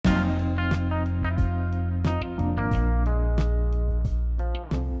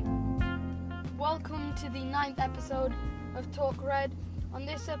9th episode of Talk Red. On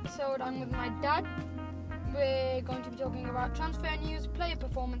this episode, I'm with my dad. We're going to be talking about transfer news, player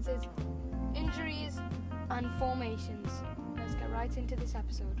performances, injuries, and formations. Let's get right into this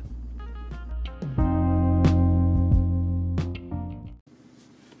episode.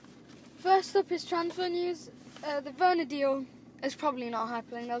 First up is transfer news. The Werner deal is probably not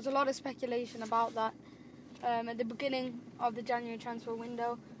happening. There was a lot of speculation about that at the beginning of the January transfer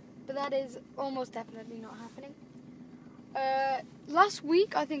window, but that is almost definitely not happening. Last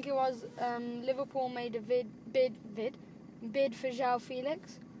week, I think it was, Liverpool made a bid for João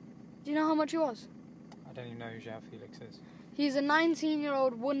Felix. Do you know how much it was? I don't even know who João Felix is. He's a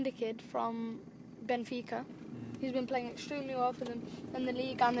 19-year-old wonder kid from Benfica. He's been playing extremely well for them in the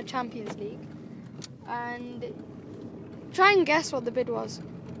league and the Champions League. And try and guess what the bid was.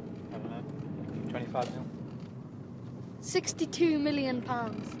 I don't know. 25 mil? £62 million.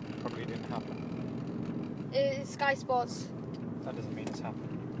 Probably didn't happen. It's Sky Sports. That doesn't mean it's happened.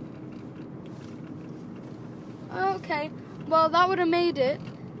 Okay, well that would have made it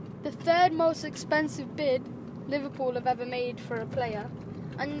the third most expensive bid Liverpool have ever made for a player.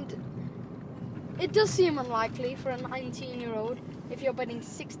 And it does seem unlikely for a 19-year-old if you're bidding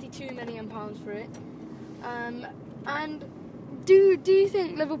 £62 million for it. And do you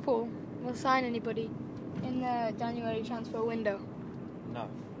think Liverpool will sign anybody in the January transfer window? No.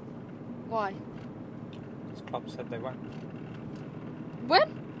 Why? Because Klopp said they won't. When?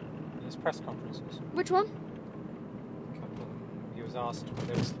 In his press conferences. Which one? He was asked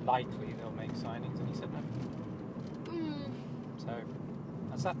whether it's likely they'll make signings, and he said no. So,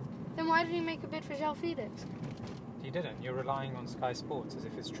 that's that. Then why did he make a bid for João Felix? You didn't. You're relying on Sky Sports as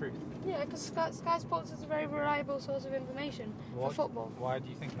if it's truth. Yeah, because Sky Sports is a very reliable source of information for football. Why do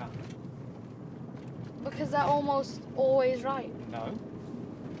you think that? Because they're almost always right. No.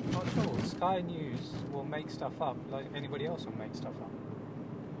 Not at all. Sky News will make stuff up like anybody else will make stuff up.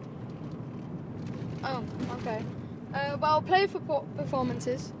 Oh, okay. Well, player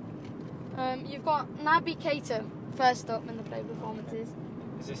performances. You've got Naby Keita first up in the player performances.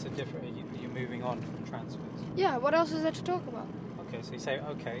 Is this a different... Are you moving on from transfers? Yeah, what else is there to talk about? Okay, so you say,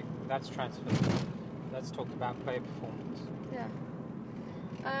 okay, that's transfers. Let's talk about player performance. Yeah.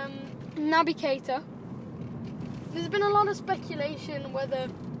 Naby Keita. There's been a lot of speculation whether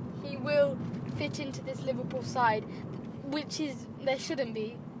he will fit into this Liverpool side, which there shouldn't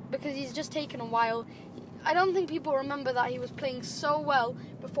be, because he's just taken a while. I don't think people remember that he was playing so well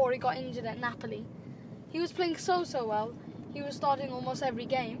before he got injured at Napoli. He was playing so well. He was starting almost every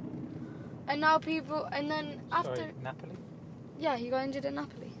game. And now Sorry, Napoli? Yeah, he got injured at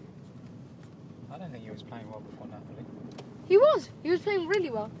Napoli. I don't think he was playing well before Napoli. He was playing really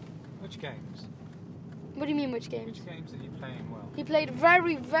well. Which games? What do you mean, which games? Which games did he play in well? He played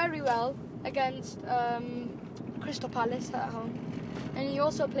very, very well against Crystal Palace at home. And he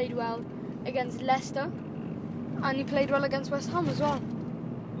also played well against Leicester. And he played well against West Ham as well.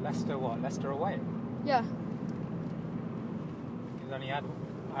 Leicester what? Leicester away? Yeah.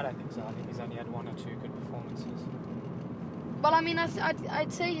 I don't think so. I think he's only had one or two good performances. But I mean,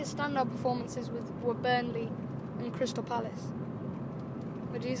 I'd say his standout performances were Burnley and Crystal Palace.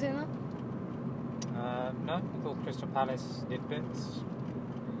 Would you say that? No, I thought Crystal Palace did bits.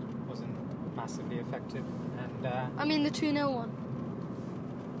 It wasn't massively effective. And I mean the 2-0 one.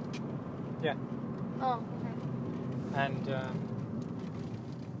 Yeah. Oh, okay. And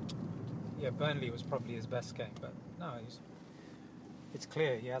Burnley was probably his best game, but no, it's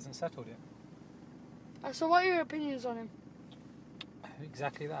clear he hasn't settled yet. So what are your opinions on him?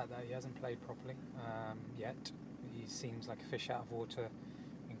 Exactly that he hasn't played properly yet. He seems like a fish out of water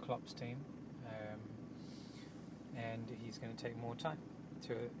in Klopp's team, and he's going to take more time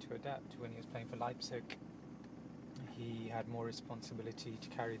to adapt. When he was playing for Leipzig, he had more responsibility to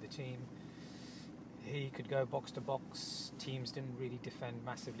carry the team. He could go box to box. Teams didn't really defend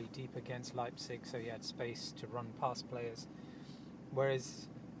massively deep against Leipzig, so he had space to run past players. Whereas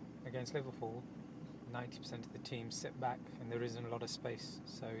against Liverpool, 90% of the teams sit back and there isn't a lot of space.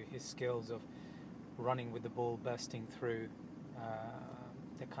 So his skills of running with the ball, bursting through,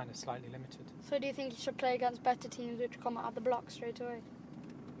 they're kind of slightly limited. So do you think he should play against better teams which come out of the block straight away?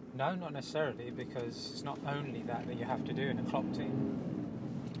 No, not necessarily, because it's not only that you have to do in a Klopp team.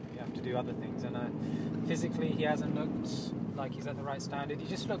 You have to do other things. And physically he hasn't looked like he's at the right standard. He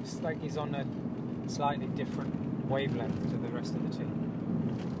just looks like he's on a slightly different wavelength to the rest of the team.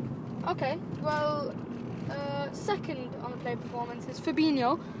 Okay, well, second on the play performance is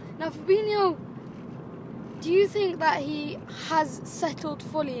Fabinho. Now Fabinho, do you think that he has settled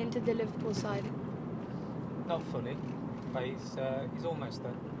fully into the Liverpool side? Not fully. but he's almost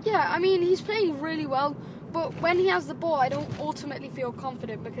there. Yeah, I mean, he's playing really well, but when he has the ball, I don't ultimately feel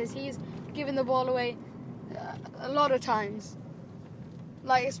confident because he's giving the ball away a lot of times.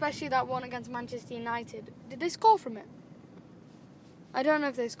 Like, especially that one against Manchester United. Did they score from it? I don't know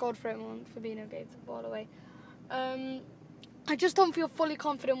if they scored from it when Fabinho gave the ball away. I just don't feel fully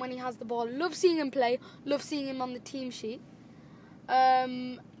confident when he has the ball. Love seeing him play, love seeing him on the team sheet.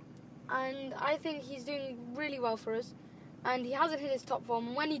 And I think he's doing really well for us. And he hasn't hit his top form.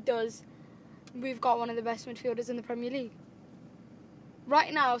 And when he does, we've got one of the best midfielders in the Premier League.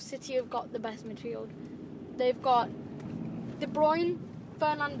 Right now, City have got the best midfield. They've got De Bruyne,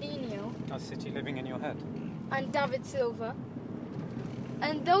 Fernandinho, Is City living in your head? and David Silva.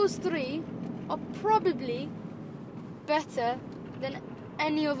 And those three are probably better than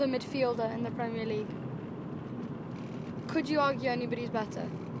any other midfielder in the Premier League. Could you argue anybody's better?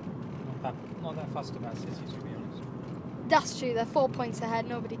 Not that fussed about City, to be honest. That's true, they're 4 points ahead,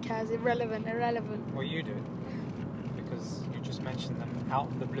 nobody cares. Irrelevant. Well, you do, because you just mentioned them out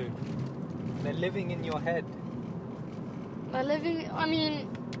of the blue. They're living in your head. They're living, I mean,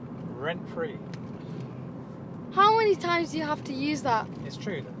 Rent-free. how many times do you have to use that? It's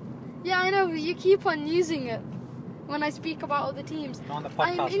true, though. Yeah, I know, but you keep on using it when I speak about other teams. Not on the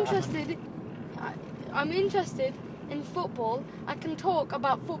podcast, I'm interested in football. I can talk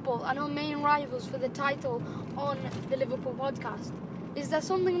about football and our main rivals for the title on the Liverpool podcast. Is there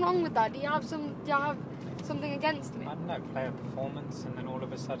something wrong with that? Do you have something against me? I don't know, player performance, and then all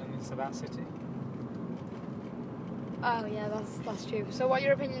of a sudden it's about City. Oh yeah, that's true. So what are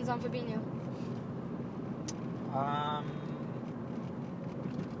your opinions on Fabinho?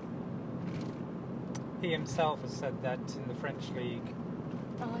 He himself has said that in the French league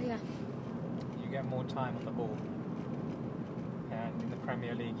Oh yeah. you get more time on the ball, and in the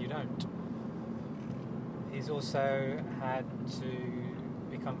Premier League you don't. He's also had to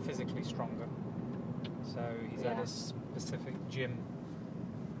become physically stronger, so he's had Yeah. a specific gym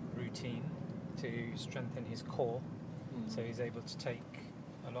routine to strengthen his core, so he's able to take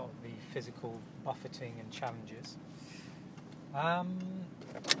a lot of the physical buffeting and challenges.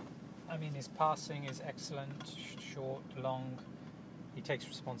 I mean, his passing is excellent, short, long. He takes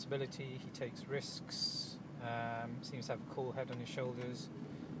responsibility, he takes risks, seems to have a cool head on his shoulders,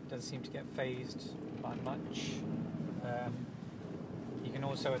 doesn't seem to get phased by much. He can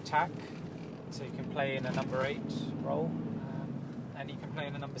also attack, so he can play in a number 8 role, and he can play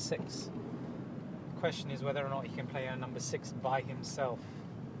in a number 6. The question is whether or not he can play in a number 6 by himself.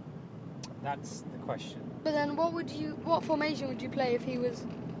 That's the question. But then what formation would you play if he was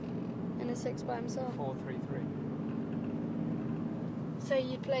in a 6 by himself? 4-3-3. So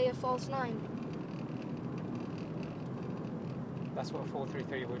you'd play a false 9? That's what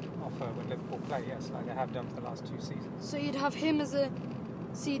 4-3-3 would offer when Liverpool play, yes, like they have done for the last 2 seasons. So you'd have him as a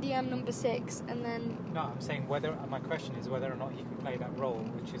CDM number 6 and then... No, I'm saying my question is whether or not he can play that role,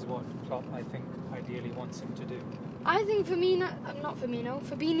 which is what Klopp, I think, ideally wants him to do. I think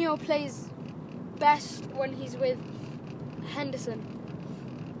Fabinho plays best when he's with Henderson.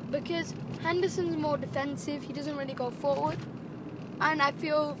 Because Henderson's more defensive, he doesn't really go forward. And I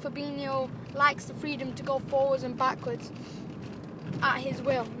feel Fabinho likes the freedom to go forwards and backwards at his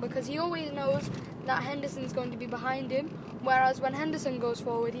will, because he always knows that Henderson's going to be behind him, whereas when Henderson goes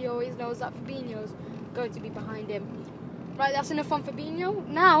forward, he always knows that Fabinho's going to be behind him. Right, that's enough on Fabinho.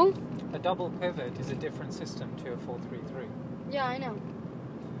 Now... A double pivot is a different system to a 4-3-3. Yeah, I know.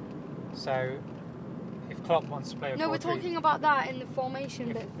 So, if Klopp wants to play a 4-3... No, we're talking about that in the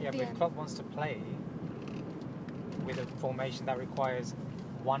formation bit. Yeah, but if Klopp wants to play with a formation that requires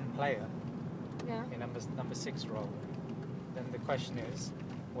one player in number 6 role, then the question is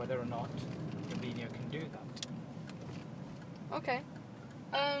whether or not Fabinho can do that. Okay.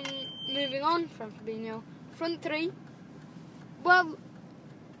 Moving on from Fabinho. Front 3. Well,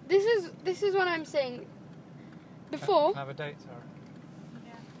 this is what I'm saying. Before... Can I have a date, sorry?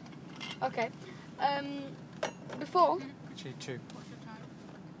 Yeah. Okay. Before... Actually, 2. What's your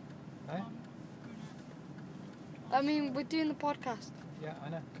time? Eh? I mean, we're doing the podcast. Yeah, I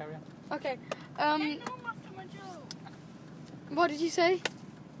know. Carry on. Okay. Hey, no, after my joke. What did you say?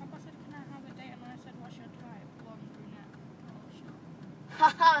 Papa said, can I have a date? And I said, what's your type? Blonde, brunette. Oh, sure.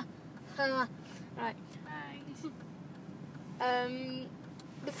 Haha. Right. Thanks.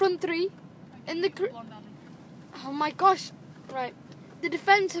 The front 3 in the Blonde Adam. oh my gosh. Right. The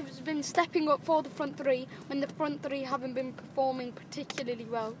defence has been stepping up for the front 3 when the front 3 haven't been performing particularly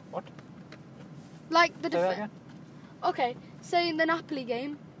well. What? Like the Say that defence. again? Okay, say in the Napoli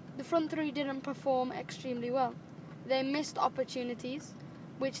game, the front 3 didn't perform extremely well. They missed opportunities,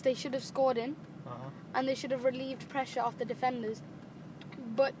 which they should have scored in. and they should have relieved pressure off the defenders.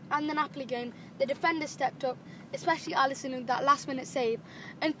 But in the Napoli game, the defenders stepped up, especially Alisson with that last-minute save.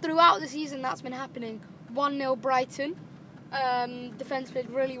 And throughout the season, that's been happening. 1-0 Brighton. Defence played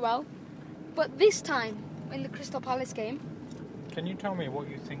really well. But this time, in the Crystal Palace game... Can you tell me what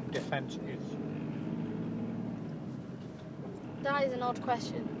you think defence is? That is an odd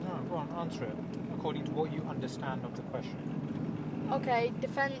question. No, go on, answer it. According to what you understand of the question. Okay,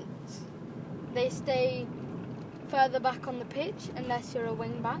 defence, they stay further back on the pitch unless you're a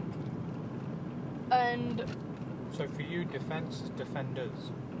wing-back. And... So for you, defence is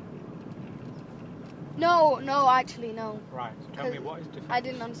defenders? No, actually, no. Right, tell me what is defence? I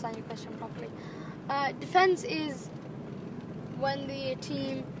didn't understand your question properly. Defence is when the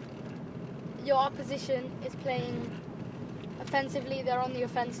team, your opposition is playing offensively, they're on the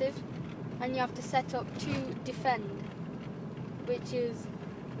offensive, and you have to set up to defend, which is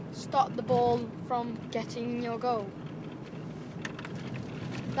stop the ball from getting in your goal.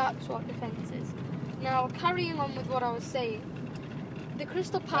 That's what defence is. Now, carrying on with what I was saying, the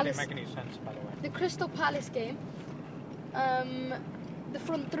Crystal Palace... That didn't make any sense, by the way. The Crystal Palace game, the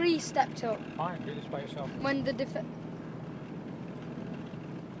front three stepped up. Fine, do this by yourself. When the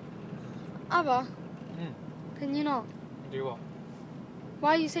Abba, can you not? Do what?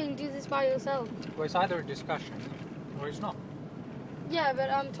 Why are you saying do this by yourself? Well, it's either a discussion or it's not. Yeah, but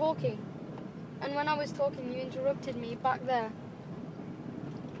I'm talking. And when I was talking, you interrupted me back there.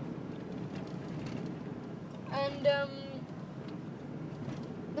 And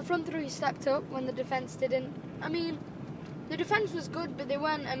the front three stepped up when the defence didn't. I mean, the defence was good, but they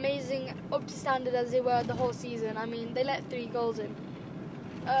weren't amazing up to standard as they were the whole season. I mean, they let 3 goals in.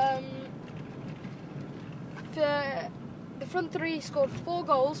 The front three scored 4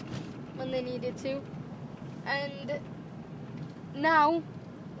 goals when they needed to. And now,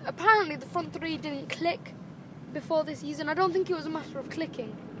 apparently the front three didn't click before this season. I don't think it was a matter of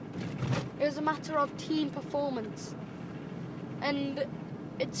clicking. It was a matter of team performance. And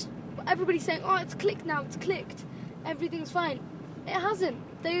it's everybody's saying, oh, it's clicked now, it's clicked. Everything's fine. It hasn't.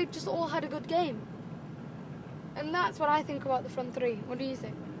 They just all had a good game. And that's what I think about the front three. What do you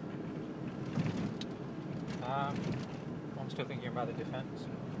think? I'm still thinking about the defence.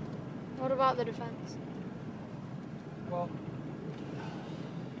 What about the defence? Well,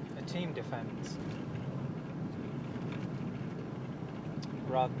 a team defence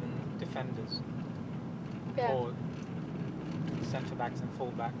rather than defenders or centre backs and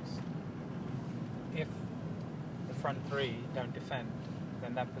full backs. If the front three don't defend,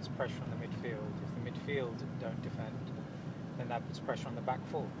 then that puts pressure on the midfield. If the midfield don't defend, then that puts pressure on the back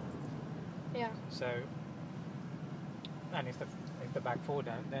four. Yeah. So, and if the back four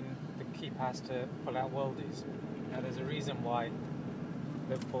don't, then the keeper has to pull out worldies. Now, there's a reason why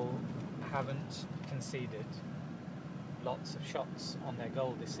Liverpool haven't conceded lots of shots on their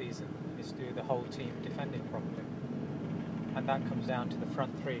goal this season. It's due to the whole team defending properly, and that comes down to the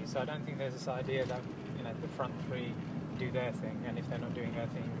front three. So I don't think there's this idea that the front three do their thing, and if they're not doing their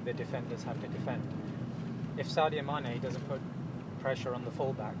thing, the defenders have to defend. If Sadio Mane doesn't put pressure on the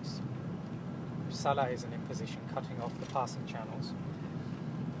fullbacks, Salah isn't in position cutting off the passing channels,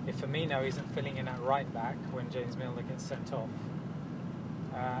 if Firmino isn't filling in at right back when James Milner gets sent off,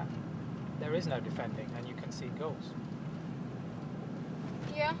 there is no defending and you concede goals.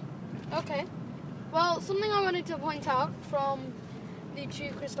 Yeah, okay. Well, something I wanted to point out from the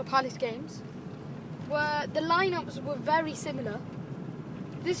 2 Crystal Palace games were the lineups were very similar.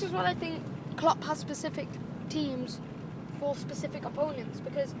 This is what I think Klopp has specific teams for specific opponents,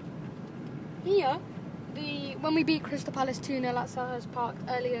 because here, when we beat Crystal Palace 2-0 at Selhurst Park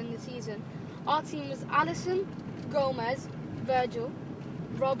earlier in the season, our team was Alisson, Gomez, Virgil,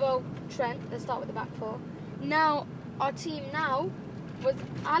 Robbo, Trent. Let's start with the back four. Now, our team now was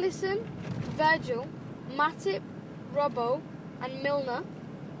Alisson, Virgil, Matip, Robbo, and Milner.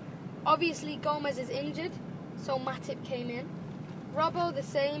 Obviously, Gomez is injured, so Matip came in. Robbo the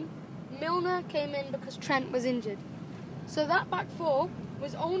same. Milner came in because Trent was injured. So that back four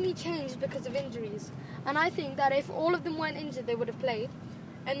was only changed because of injuries. And I think that if all of them weren't injured, they would have played.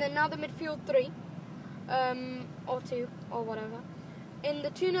 And then now the midfield 3, or 2, or whatever. In the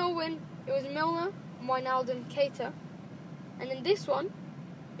 2-0 win, it was Milner, Wijnaldum, Keita. And in this one,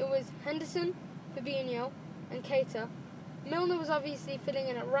 it was Henderson, Fabinho, and Keita. Milner was obviously filling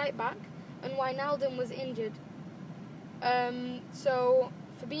in at right back, and Wijnaldum was injured. So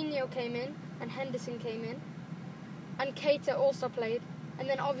Fabinho came in, and Henderson came in, and Keita also played. And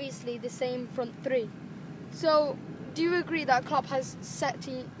then obviously the same front 3. So, do you agree that Klopp has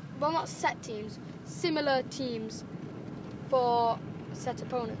similar teams for set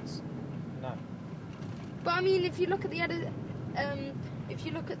opponents? No. But I mean, if you look at the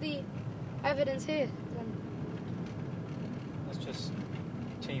evidence here, then That's just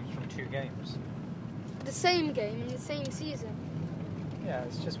teams from 2 games. the same game in the same season. Yeah,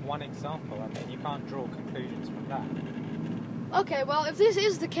 it's just one example. I mean, you can't draw conclusions from that. Okay, well, if this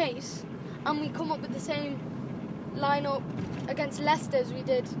is the case, and we come up with the same lineup against Leicester as we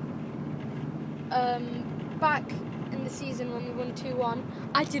did back in the season when we won 2-1,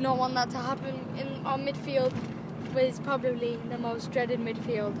 I do not want that to happen in our midfield, which is probably the most dreaded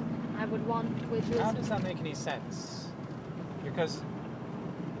midfield I would want, which How was... does that make any sense? Because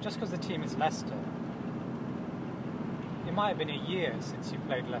just because the team is Leicester, it might have been a year since you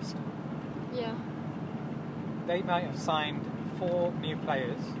played Leicester. Yeah. They might have signed 4 new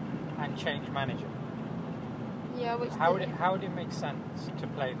players and changed manager. Yeah, which How they, would it make sense to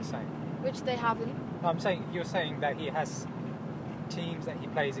play the same? which they haven't. You're saying that he has teams that he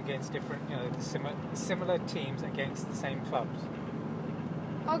plays against different, similar teams against the same clubs.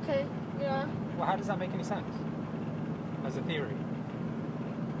 Okay, yeah. Well, how does that make any sense as a theory?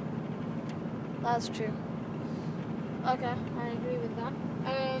 That's true. Okay, I agree with that.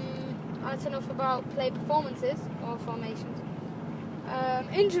 That's enough about play performances or formations.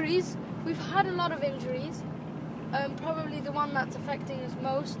 Injuries. We've had a lot of injuries. Probably the one that's affecting us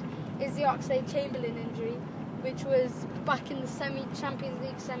most is the Oxlade-Chamberlain injury, which was back in the Champions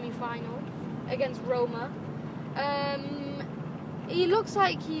League semi-final against Roma. He looks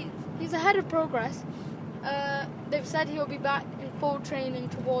like he's ahead of progress. They've said he'll be back in full training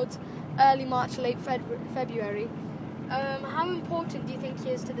towards early March, late February. How important do you think he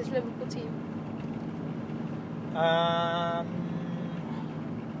is to this Liverpool team?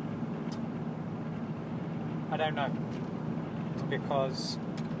 I don't know, because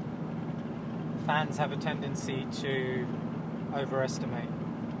fans have a tendency to overestimate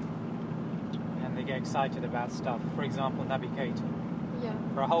and they get excited about stuff. For example, Naby Keita. Yeah.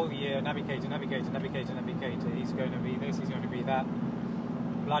 For a whole year, Naby Keita, he's going to be this, he's going to be that,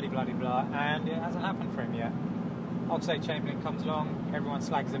 blah blah blah blah, and it hasn't happened for him yet. Oxlade-Chamberlain comes along, everyone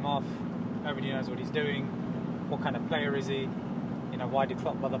slags him off, nobody knows what he's doing, what kind of player is he, why did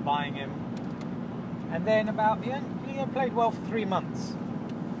Klopp bother buying him? And then he played well for 3 months.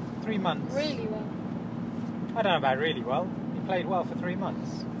 3 months. Really well. I don't know about really well. He played well for 3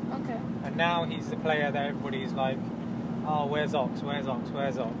 months. Okay. And now he's the player that everybody's like, oh, where's Ox?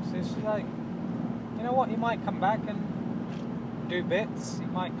 It's just like, you know what? He might come back and do bits. He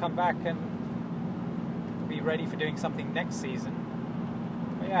might come back and be ready for doing something next season.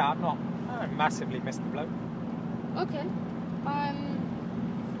 But yeah, I don't massively miss the bloke. Okay.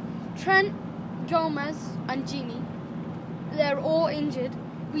 Trent, Gomez and Gini, they're all injured.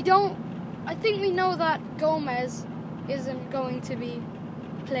 I think we know that Gomez isn't going to be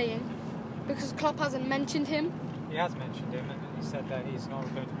playing because Klopp hasn't mentioned him. He has mentioned him and he said that he's not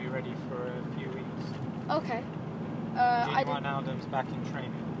going to be ready for a few weeks. Okay. Gini Wijnaldum's back in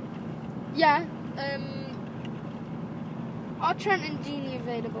training. Yeah. Are Trent and Gini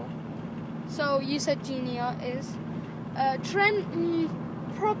available? So you said Gini is. Trent,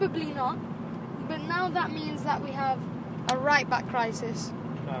 probably not. But now that means that we have a right-back crisis.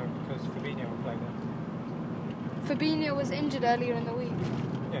 No, because Fabinho will play there. Fabinho was injured earlier in the week.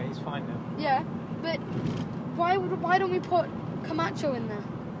 Yeah, he's fine now. Yeah, but why don't we put Camacho in there?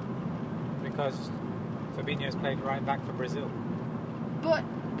 Because Fabinho's played right back for Brazil. But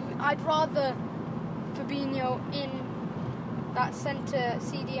I'd rather Fabinho in that centre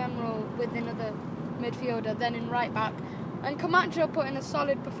CDM role with another midfielder than in right back. And Camacho put in a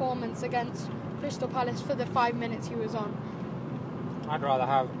solid performance against Crystal Palace for the 5 minutes he was on. I'd rather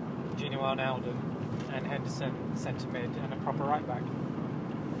have Gini Wijnaldum and Henderson centre mid and a proper right back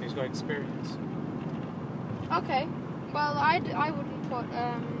who's got experience. Okay, well I wouldn't put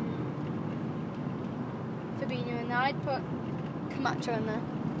Fabinho in there. I'd put Camacho in there,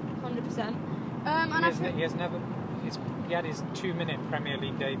 100%. He had his 2-minute Premier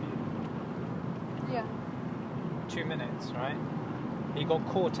League debut. Yeah. 2 minutes, right? He got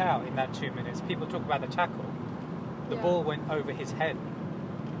caught out in that 2 minutes. People talk about the tackle. The ball went over his head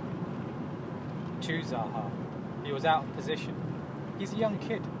to Zaha. He was out of position. He's a young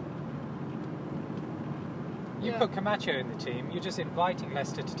kid. You put Camacho in the team, you're just inviting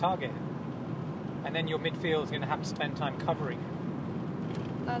Leicester to target him. And then your midfield's going to have to spend time covering him.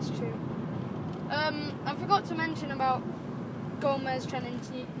 That's true. I forgot to mention about Gomez, Trent and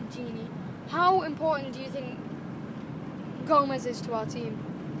Gini. How important do you think Gomez is to our team?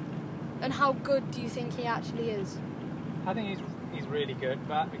 And how good do you think he actually is? I think he's really good,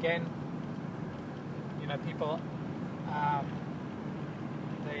 but again, people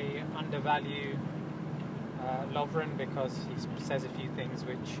they undervalue Lovren because he says a few things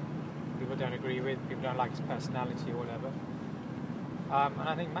which people don't agree with, people don't like his personality or whatever. And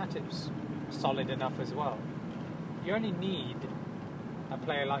I think Matip's solid enough as well. You only need a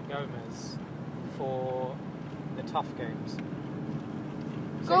player like Gomez for the tough games.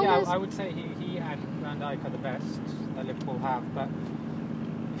 So Gomez- yeah, I would say he and Van Dijk are the best that Liverpool have, but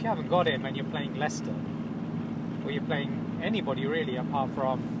if you haven't got him and you're playing Leicester, or you're playing anybody really apart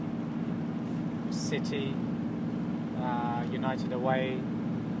from City, United away,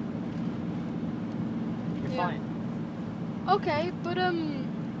 you're Yeah. fine. Okay, but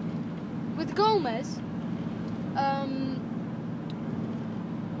with Gomez,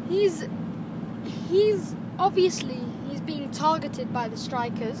 he's obviously he's being targeted by the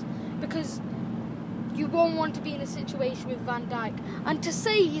strikers because you won't want to be in a situation with Van Dijk. And to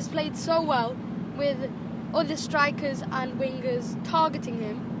say he's played so well with other strikers and wingers targeting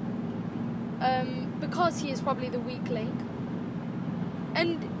him, because he is probably the weak link,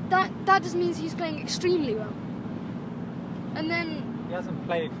 and that just means he's playing extremely well. And then He hasn't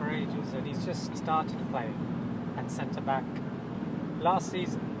played for ages, and he's just started playing at centre back. Last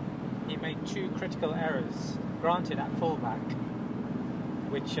season, he made 2 critical errors, granted at full back,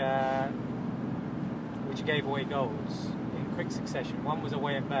 which gave away goals in quick succession. One was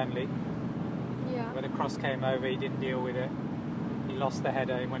away at Burnley, yeah, where the cross came over, he didn't deal with it. He lost the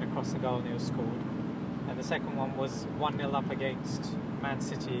header, he went across the goal, and it was scored. And the second one was 1-0 up against Man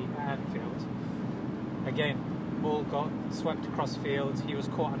City at Anfield. Again, ball got swept across field, he was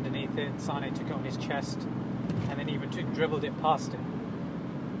caught underneath it, Sane took it on his chest, and then even dribbled it past him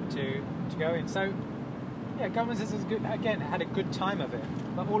to go in. So, yeah, Gomez is good, again, had a good time of it,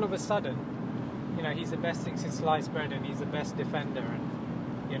 but all of a sudden, you know, he's the best thing since sliced bread, and he's the best defender,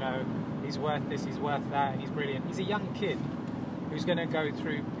 and, you know, he's worth this, he's worth that, and he's brilliant. He's a young kid who's going to go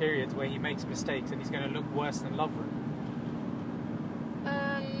through periods where he makes mistakes, and he's going to look worse than Lovren.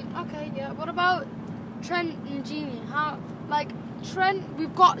 okay, yeah. What about Trent and Gini? Trent,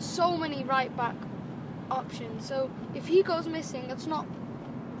 we've got so many right back options, so if he goes missing, it's not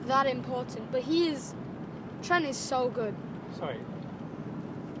that important, but Trent is so good. Sorry,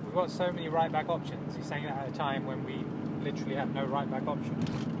 we've got so many right back options. You're saying that at a time when we literally have no right back options.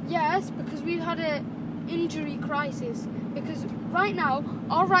 Yes, because we've had a injury crisis, because right now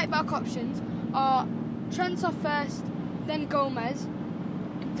our right back options are Trent's off first, then Gomez,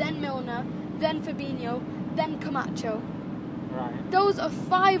 then Milner, then Fabinho, then Camacho. Right. Those are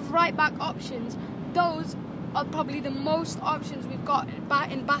 5 right back options. Those are probably the most options we've got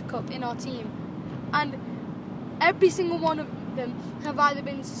in backup in our team, and every single one of them have either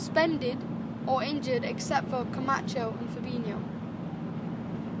been suspended or injured except for Camacho and Fabinho.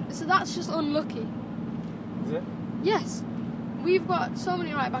 So that's just unlucky. Is it? Yes, we've got so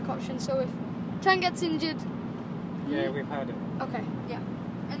many right back options, so if Trent gets injured... Yeah, we've heard it. Okay, yeah.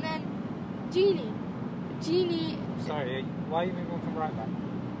 And then Gini. Sorry, why are you moving from right back?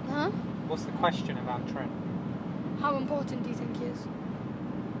 Huh? What's the question about Trent? How important do you think he is?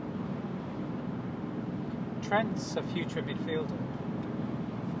 Trent's a future midfielder.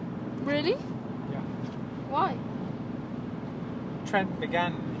 Really? Yeah. Why? Trent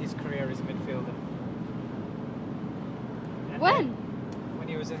began his career as a midfielder. And When? then when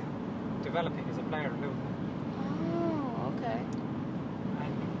he was developing as a player at Liverpool. Oh, okay.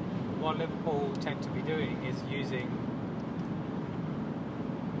 And what Liverpool tend to be doing is using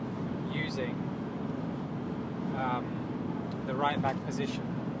the right back position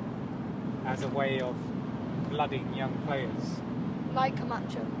as a way of blooding young players. Like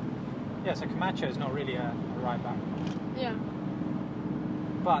Camacho. Yeah, so Camacho is not really a right back, Yeah.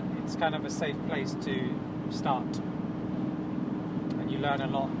 but it's kind of a safe place to start, and you learn a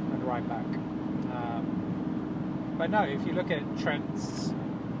lot at right back. But no, if you look at Trent's,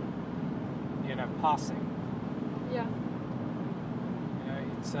 passing, Yeah.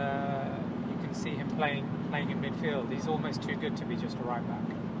 it's you can see him playing in midfield. He's almost too good to be just a right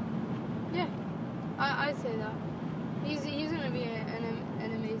back. Yeah. I'd say that. He's going to be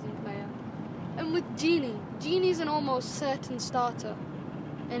an amazing player. And with Gini's an almost certain starter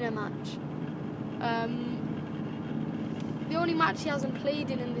in a match. The only match he hasn't played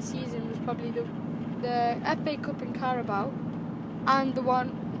in this season was probably the FA Cup in Carabao and the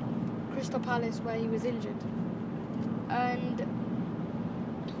one Crystal Palace where he was injured. And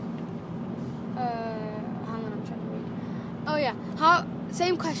hang on, I'm trying to read. Oh yeah,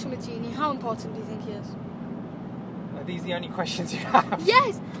 same question with Gini. How important do you think he is? Are these the only questions you have?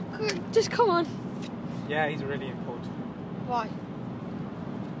 Yes, just come on. Yeah, he's really important Why?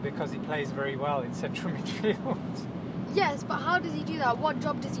 because he plays very well in central midfield. Yes, but how does he do that? What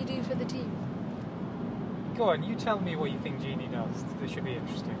job does he do for the team? Go on, you tell me what you think Genie does. This should be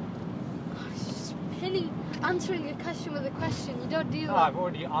interesting. It's just answering a question with a question. You don't do No, that. I've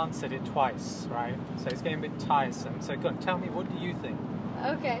already answered it twice, right? So it's getting a bit tiresome. So go on, tell me, what do you think?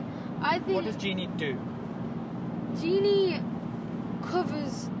 Okay, I think What does Genie do? Genie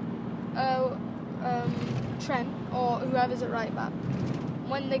covers Trent or whoever's at right back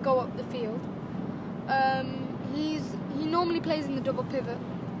when they go up the field. He normally plays in the double pivot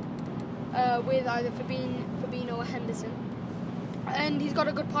with either Fabinho or Henderson, and he's got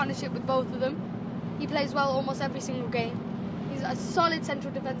a good partnership with both of them. He plays well almost every single game. He's a solid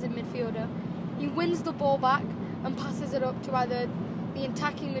central defensive midfielder. He wins the ball back and passes it up to either the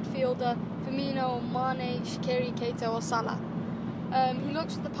attacking midfielder Firmino, Mane, Shaqiri, Keita or Salah. He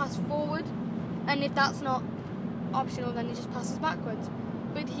looks at the pass forward, and if that's not optional, then he just passes backwards.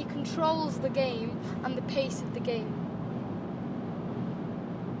 But he controls the game and the pace of the game.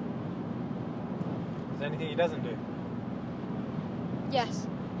 Is there anything he doesn't do? Yes.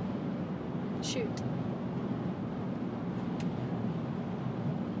 Shoot.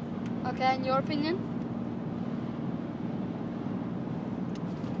 Okay, in your opinion?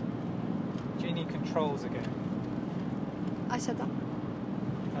 Genie controls a game. I said that.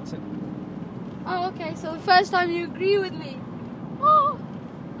 That's it. Oh, okay, so the first time you agree with me. Oh!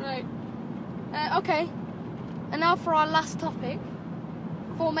 Right. Okay. And now for our last topic.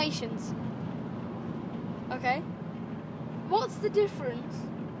 Formations. Okay. What's the difference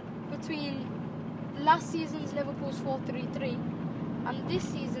between last season's Liverpool's 4-3-3 and this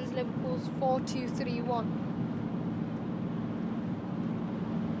season's Liverpool's 4-2-3-1?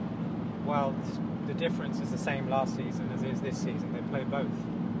 Well, the difference is the same last season as it is this season. They play both.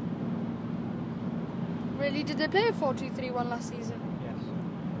 Really? Did they play a 4-2-3-1 last season? Yes.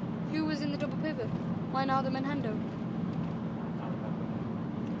 Who was in the double pivot? Wijnaldum and Hendo. I can't remember.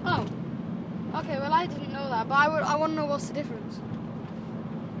 Oh. Okay, well I didn't know that, but I want to know what's the difference.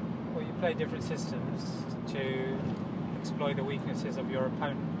 Well, you play different systems to exploit the weaknesses of your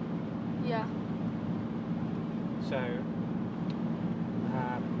opponent. Yeah. So,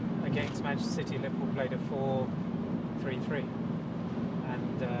 against Manchester City, Liverpool played a 4-3-3,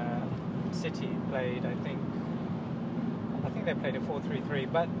 and City played, I think they played a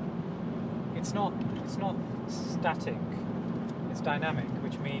 4-3-3, but it's not static. It's dynamic,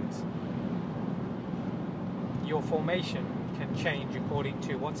 which means your formation can change according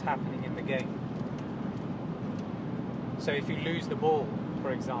to what's happening in the game. So if you lose the ball,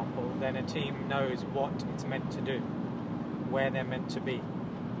 for example, then a team knows what it's meant to do, where they're meant to be,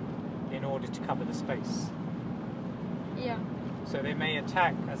 in order to cover the space. Yeah. So they may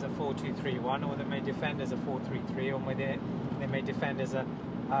attack as a 4-2-3-1, or they may defend as a 4-3-3, or they may defend as a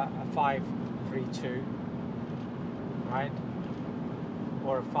 5-3-2, right?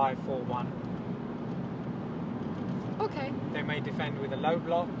 Or a 5-4-1. Okay. They may defend with a low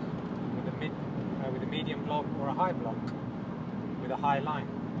block, with a medium block, or a high block, with a high line.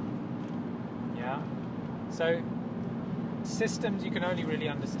 Yeah. So systems you can only really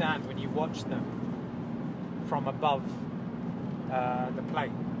understand when you watch them from above the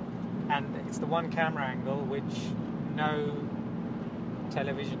plate, and it's the one camera angle which no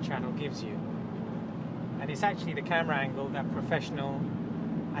television channel gives you, and it's actually the camera angle that professional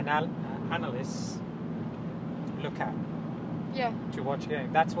analysts look at Yeah. to watch a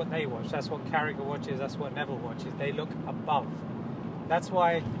game. That's what they watch. That's what Carragher watches. That's what Neville watches. They look above. That's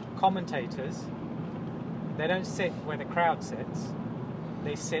why commentators, they don't sit where the crowd sits.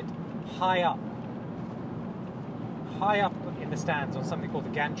 They sit high up in the stands on something called the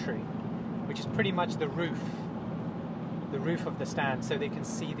gantry, which is pretty much the roof of the stand, so they can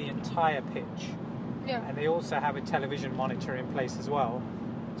see the entire pitch. Yeah. And they also have a television monitor in place as well,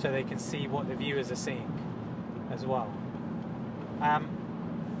 so they can see what the viewers are seeing as well.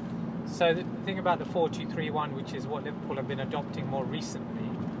 So the thing about the 4-2-3-1, which is what Liverpool have been adopting more recently,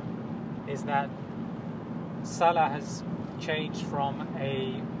 is that Salah has changed from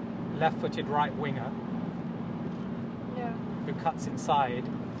a left-footed right winger Yeah. who cuts inside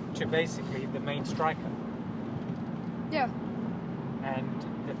to basically the main striker. Yeah. And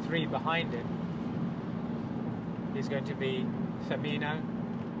the three behind him is going to be Firmino,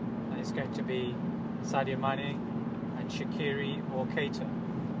 and it's going to be Sadio Mane and Shaqiri or Keita.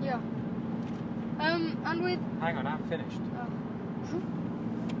 Yeah. And with Hang on, I haven't finished.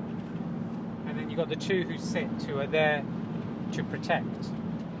 And then you've got the two who sit, who are there to protect.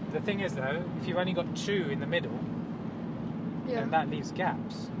 The thing is though, if you've only got two in the middle, yeah. then that leaves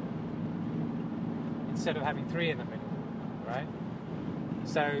gaps instead of having three in the middle, right?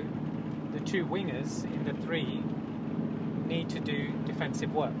 So the two wingers in the three need to do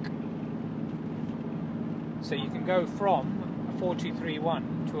defensive work. So you can go from a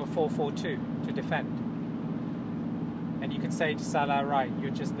 4-2-3-1 to a 4-4-2 to defend. And you can say to Salah, right,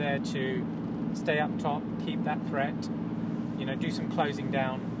 you're just there to stay up top, keep that threat, do some closing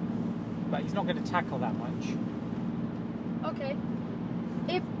down. But he's not going to tackle that much. Okay.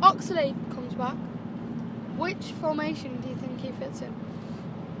 If Oxlade comes back, which formation do you think he fits in?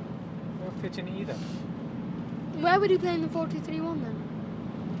 He'll fit in either. Where would he play in the 4-2-3-1 then?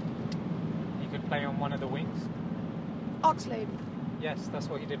 He could play on one of the wings. Oxlade? Yes, that's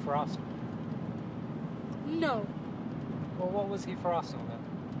what he did for Arsenal. No. Well, what was he for Arsenal then?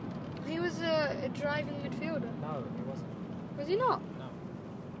 He was a driving midfielder. No, he wasn't. Was he not? No.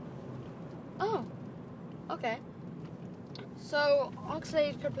 Oh. Okay. So,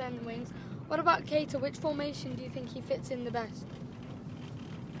 Oxlade could play on the wings. What about Keita? Which formation do you think he fits in the best?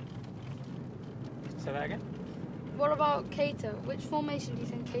 Say that again? What about Keita? Which formation do you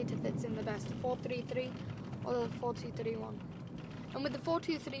think Keita fits in the best? The 4-3-3 or the 4-2-3-1? And with the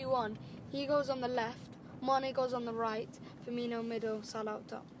 4-2-3-1, he goes on the left, Mane goes on the right, Firmino middle, Salah up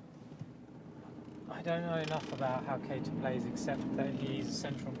top. I don't know enough about how Keita plays except that he's a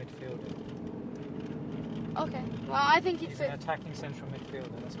central midfielder. Okay, well I think he'd He's fit. an attacking central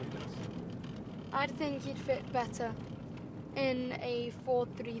midfielder, that's what he does. I think he'd fit better in a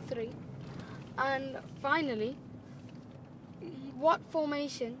 4-3-3. And finally, what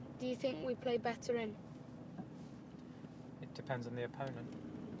formation do you think we play better in? It depends on the opponent.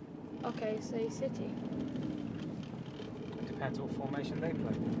 Okay, say City. It depends what formation they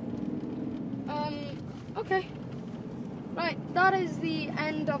play. Okay. Right, that is the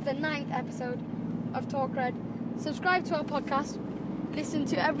end of the 9th episode of Talk Red. Subscribe to our podcast. Listen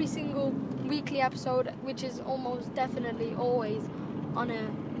to every single weekly episode, which is almost definitely always on a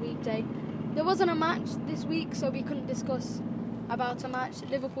weekday. There wasn't a match this week, so we couldn't discuss about a match.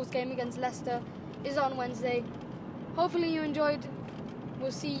 Liverpool's game against Leicester is on Wednesday. Hopefully you enjoyed.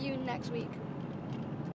 We'll see you next week.